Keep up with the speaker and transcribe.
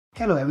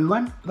Hello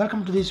everyone,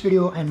 welcome to this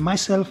video and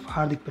myself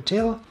Hardik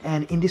Patel,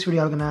 and in this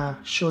video I'm gonna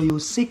show you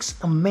 6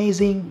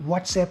 amazing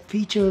WhatsApp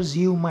features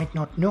you might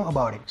not know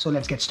about it. So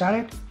let's get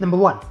started. Number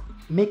 1,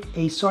 make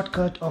a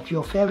shortcut of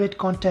your favorite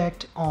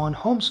contact on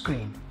home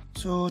screen.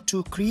 So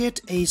to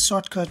create a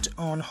shortcut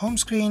on home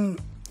screen,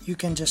 you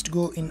can just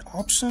go in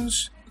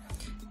options,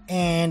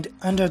 and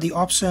under the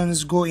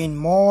options go in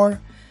more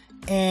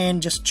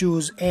and just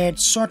choose add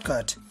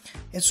shortcut.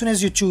 As soon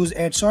as you choose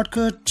add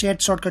shortcut,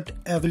 chat shortcut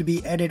will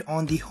be added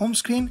on the home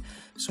screen.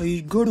 So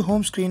you go to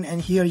home screen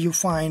and here you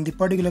find the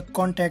particular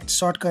contact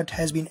shortcut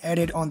has been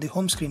added on the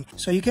home screen.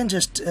 So you can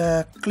just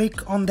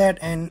click on that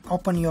and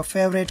open your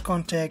favorite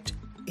contact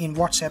in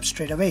WhatsApp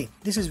straight away.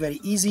 This is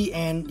very easy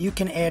and you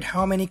can add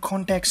how many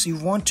contacts you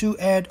want to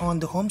add on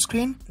the home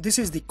screen. This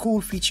is the cool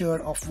feature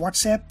of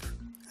WhatsApp.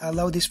 I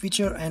love this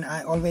feature and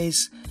I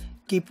always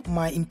keep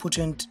my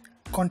important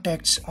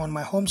contacts on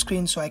my home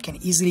screen so I can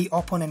easily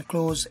open and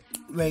close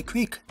very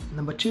quick.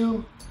 Number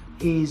 2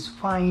 is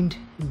find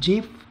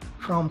GIF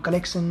from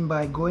collection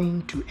by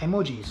going to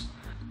emojis.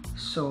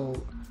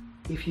 So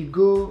if you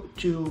go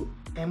to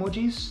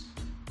emojis,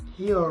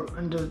 here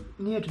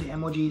near to the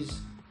emojis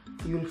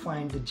you will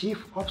find the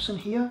GIF option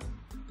here.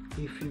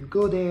 If you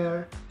go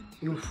there,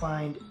 you'll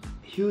find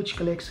huge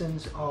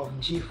collections of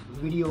GIF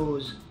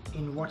videos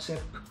in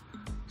WhatsApp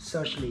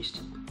search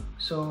list.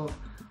 So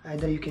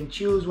either you can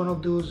choose one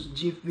of those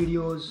GIF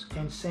videos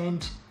and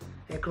send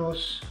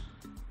across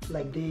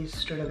like this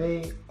straight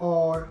away,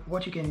 or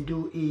what you can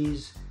do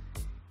is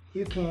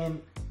you can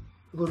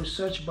go to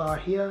search bar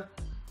here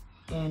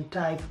and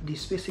type the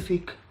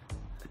specific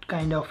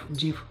kind of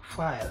GIF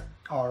file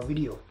or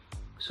video.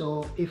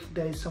 So if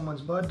there is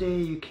someone's birthday,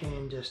 you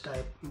can just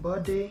type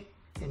birthday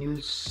and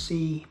you'll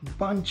see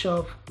bunch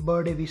of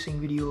birthday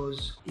wishing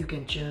videos. You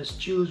can just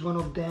choose one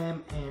of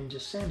them and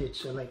just send it.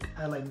 So like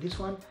I like this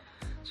one,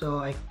 so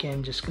I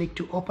can just click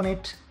to open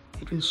it.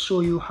 It will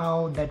show you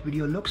how that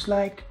video looks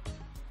like,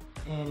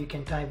 and you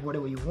can type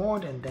whatever you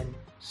want and then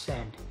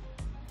send.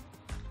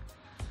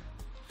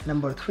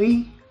 Number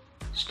 3,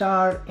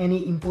 star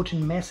any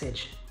important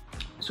message.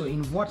 So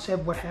in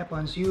WhatsApp what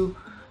happens, you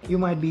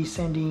might be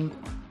sending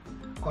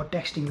or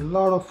texting a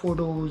lot of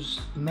photos,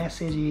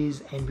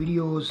 messages and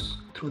videos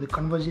through the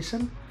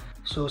conversation.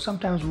 So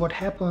sometimes what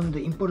happens,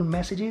 the important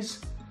messages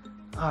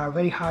are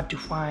very hard to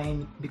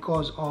find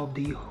because of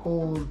the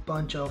whole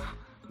bunch of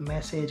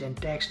message and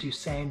text you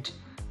sent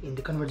in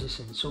the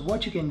conversation. So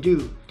what you can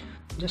do,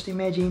 just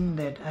imagine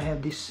that I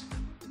have this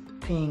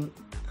thing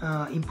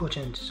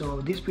important.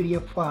 So this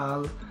PDF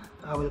file,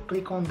 I will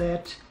click on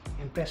that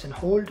and press and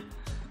hold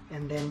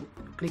and then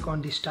click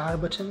on the star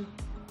button,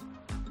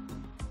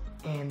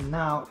 and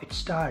now it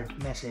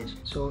started message.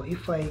 So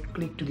if I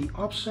click to the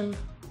option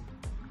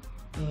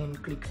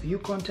and click view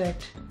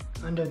contact,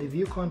 under the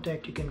view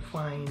contact you can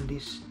find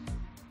this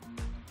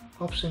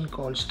option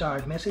called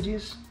start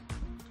messages.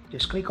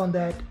 Just click on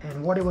that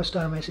and whatever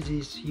star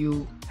messages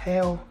you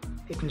have,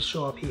 it will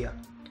show up here.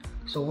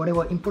 So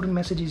whatever important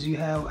messages you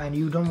have and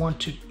you don't want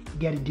to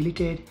get it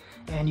deleted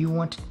and you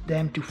want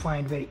them to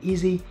find very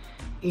easy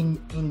in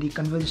the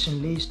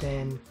conversation list,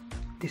 and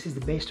this is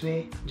the best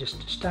way.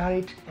 Just start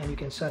it and you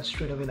can search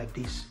straight away like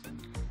this.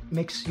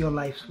 Makes your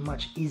life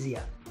much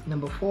easier.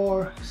 Number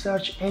 4,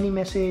 search any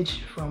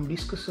message from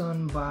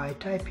discussion by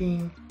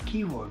typing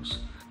keywords.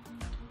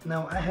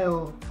 Now I have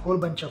a whole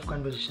bunch of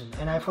conversation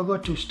and I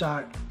forgot to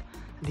start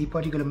the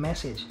particular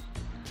message,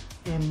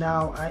 and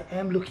now I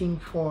am looking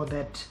for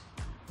that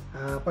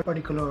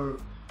particular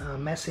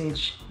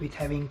message with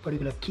having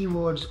particular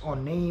keywords or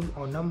name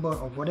or number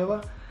or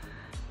whatever.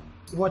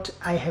 What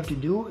I have to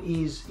do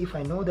is, if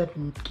I know that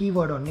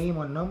keyword or name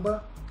or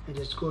number, I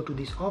just go to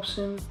this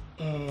option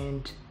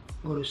and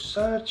go to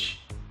search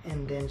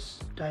and then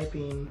type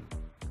in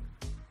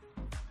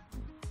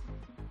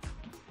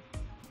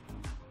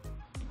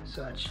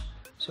search.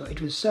 So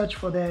it will search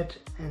for that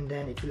and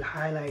then it will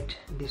highlight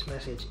this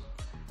message.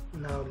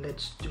 Now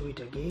let's do it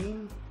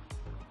again.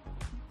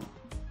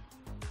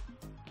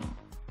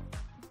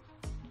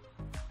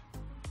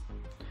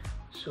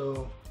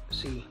 So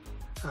see,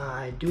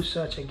 I do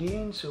search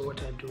again. So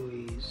what I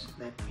do is,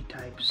 let me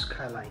type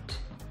skylight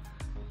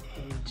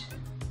and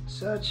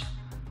search.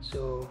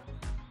 So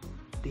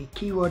the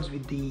keywords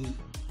with the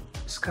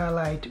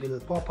skylight will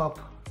pop up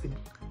with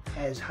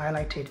as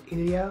highlighted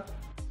area.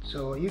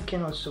 So you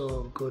can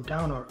also go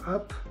down or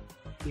up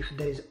if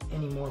there is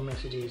any more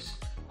messages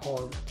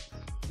or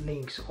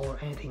links or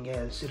anything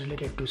else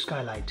related to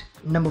skylight.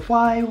 Number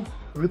 5,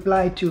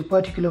 reply to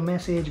particular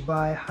message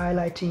by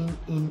highlighting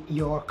in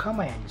your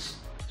comments.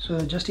 So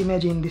just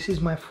imagine this is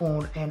my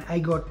phone and I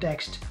got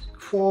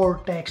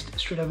 4 texts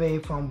straight away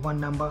from one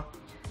number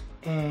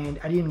and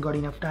I didn't got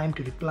enough time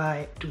to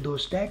reply to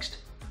those texts.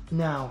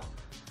 Now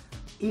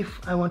if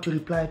I want to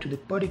reply to the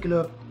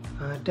particular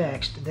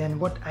text, then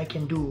what I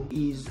can do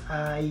is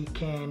I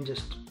can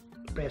just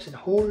press and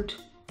hold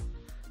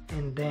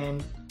and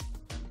then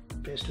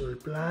press to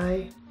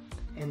reply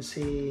and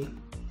say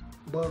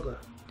burger.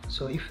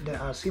 So if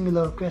there are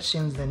similar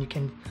questions, then you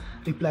can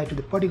reply to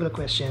the particular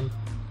question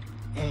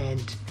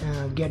and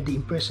get the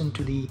impression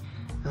to the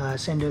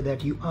sender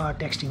that you are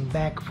texting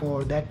back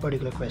for that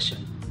particular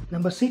question.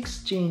 Number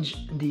 6,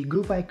 change the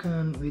group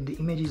icon with the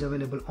images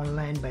available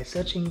online by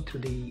searching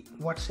through the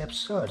WhatsApp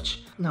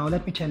search. Now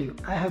let me tell you,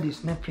 I have this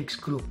Netflix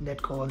group that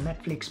called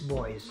Netflix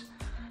Boys,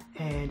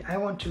 and I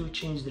want to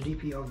change the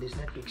DP of this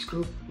Netflix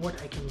group.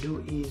 What I can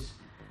do is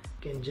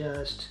can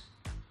just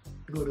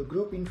go to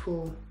group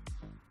info.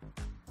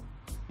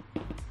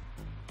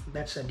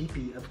 That's a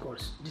DP, of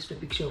course, just a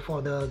picture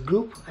for the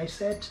group I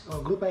set, or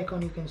group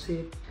icon you can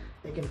say.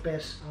 I can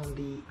press on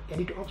the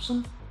edit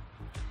option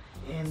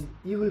and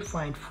you will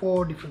find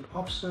 4 different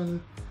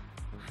options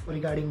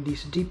regarding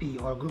this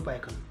DP or group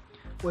icon.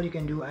 What you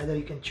can do, either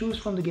you can choose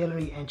from the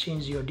gallery and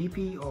change your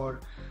DP or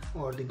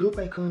the group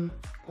icon,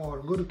 or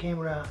go to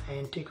camera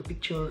and take a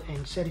picture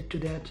and set it to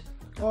that,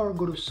 or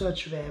go to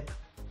search web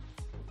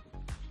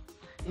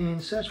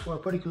and search for a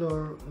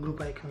particular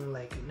group icon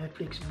like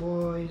Netflix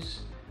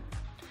Boys,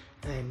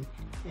 and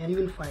you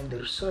will find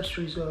the search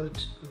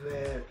result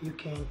where you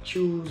can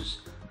choose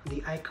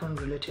the icon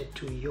related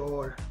to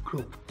your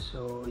group.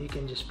 So you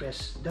can just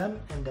press done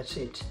and that's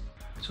it.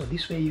 So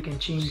this way you can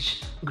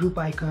change group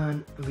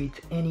icon with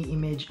any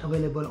image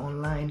available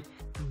online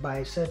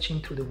by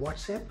searching through the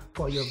WhatsApp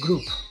for your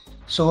group.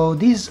 So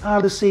these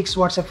are the 6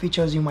 WhatsApp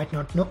features you might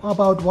not know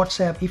about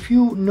WhatsApp. If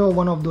you know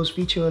one of those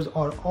features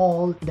or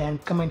all, then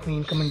comment me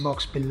in comment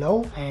box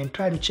below and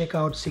try to check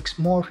out 6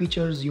 more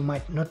features you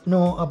might not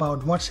know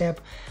about WhatsApp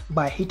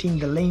by hitting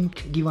the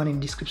link given in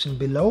description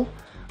below.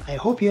 I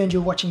hope you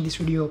enjoy watching this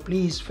video.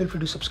 Please feel free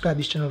to subscribe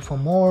this channel for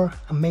more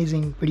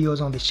amazing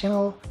videos on this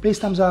channel. Please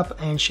thumbs up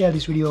and share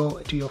this video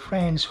to your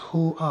friends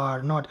who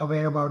are not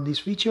aware about these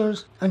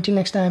features. Until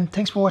next time,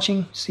 thanks for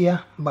watching. See ya.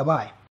 Bye bye.